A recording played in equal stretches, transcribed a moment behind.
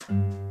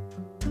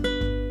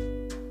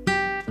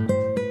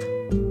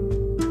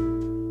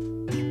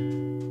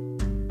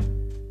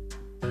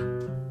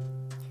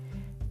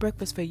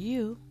Breakfast for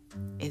you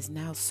is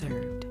now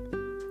served.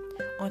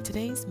 On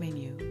today's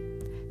menu,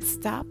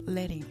 stop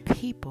letting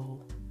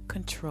people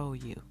control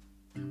you.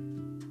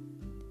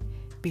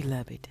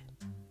 Beloved,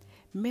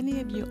 many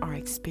of you are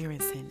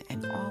experiencing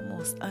an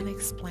almost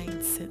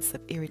unexplained sense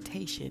of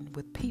irritation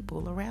with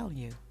people around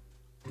you.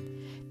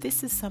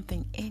 This is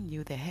something in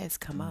you that has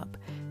come up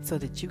so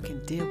that you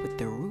can deal with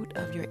the root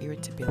of your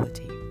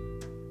irritability.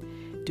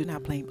 Do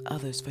not blame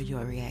others for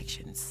your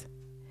reactions,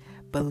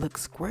 but look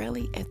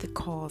squarely at the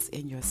cause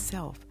in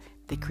yourself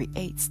that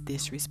creates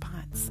this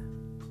response.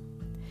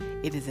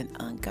 It is an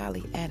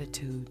ungodly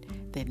attitude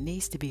that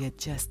needs to be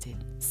adjusted,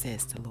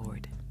 says the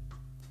Lord.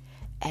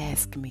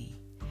 Ask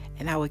me,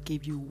 and I will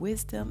give you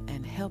wisdom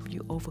and help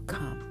you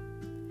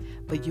overcome.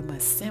 But you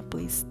must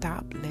simply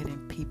stop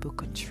letting people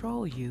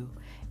control you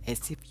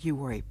as if you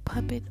were a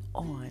puppet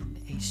on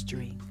a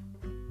string.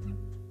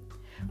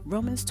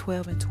 Romans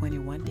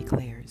 12:21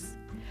 declares,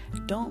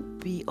 "Don't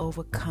be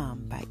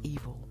overcome by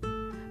evil,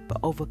 but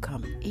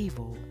overcome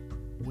evil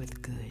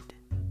with good."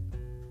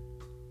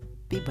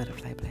 Be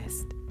butterfly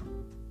blessed.